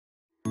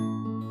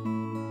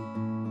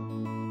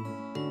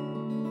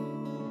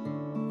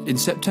In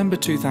September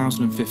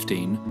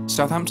 2015,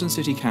 Southampton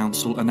City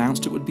Council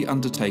announced it would be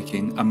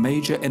undertaking a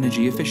major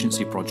energy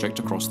efficiency project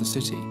across the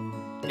city,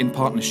 in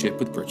partnership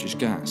with British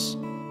Gas.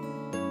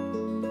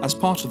 As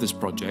part of this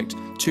project,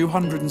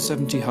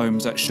 270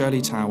 homes at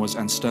Shirley Towers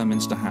and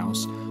Sturminster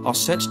House are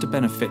set to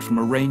benefit from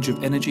a range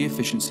of energy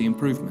efficiency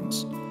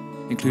improvements,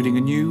 including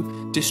a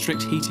new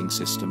district heating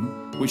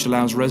system, which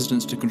allows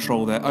residents to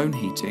control their own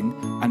heating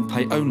and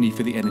pay only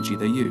for the energy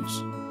they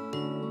use.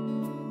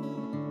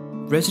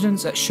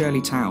 Residents at Shirley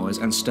Towers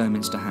and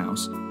Sturminster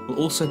House will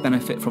also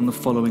benefit from the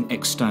following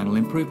external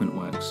improvement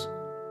works.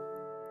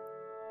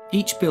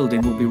 Each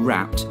building will be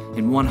wrapped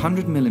in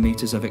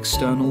 100mm of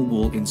external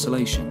wall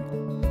insulation,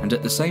 and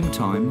at the same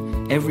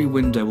time, every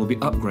window will be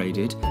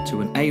upgraded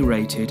to an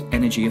A-rated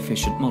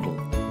energy-efficient model.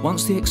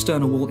 Once the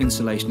external wall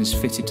insulation is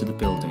fitted to the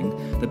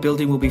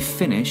building will be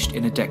finished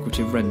in a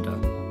decorative render,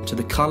 to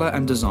the colour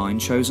and design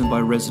chosen by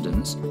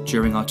residents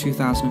during our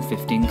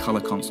 2015 colour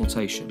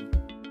consultation.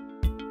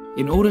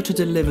 In order to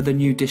deliver the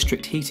new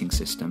district heating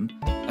system,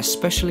 a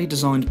specially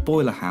designed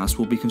boiler house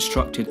will be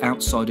constructed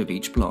outside of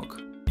each block.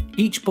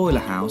 Each boiler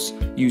house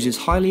uses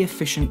highly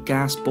efficient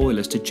gas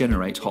boilers to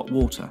generate hot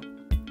water.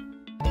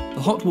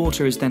 The hot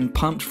water is then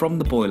pumped from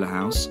the boiler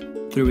house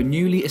through a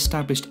newly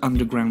established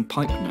underground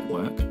pipe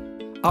network,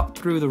 up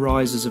through the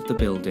risers of the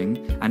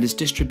building, and is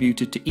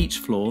distributed to each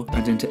floor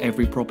and into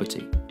every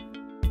property.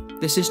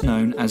 This is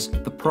known as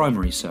the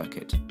primary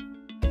circuit.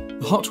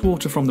 The hot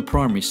water from the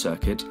primary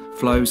circuit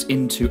flows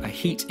into a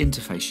heat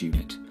interface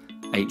unit,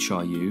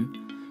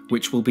 HRU,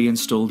 which will be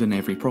installed in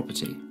every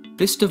property.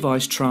 This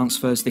device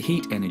transfers the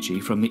heat energy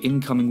from the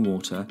incoming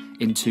water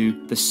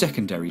into the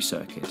secondary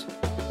circuit,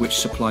 which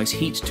supplies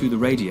heat to the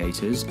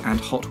radiators and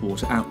hot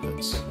water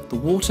outlets. The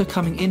water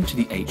coming into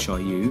the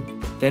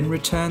HRU then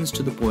returns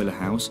to the boiler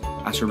house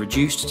at a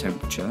reduced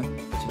temperature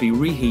to be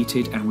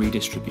reheated and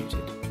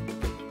redistributed.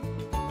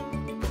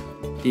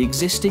 The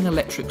existing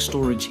electric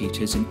storage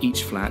heaters in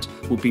each flat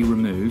will be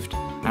removed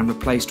and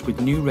replaced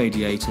with new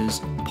radiators,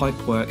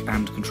 pipework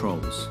and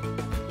controls.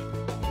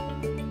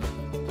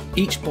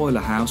 Each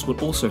boiler house will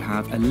also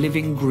have a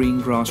living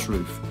green grass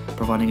roof,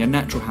 providing a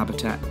natural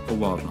habitat for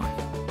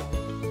wildlife.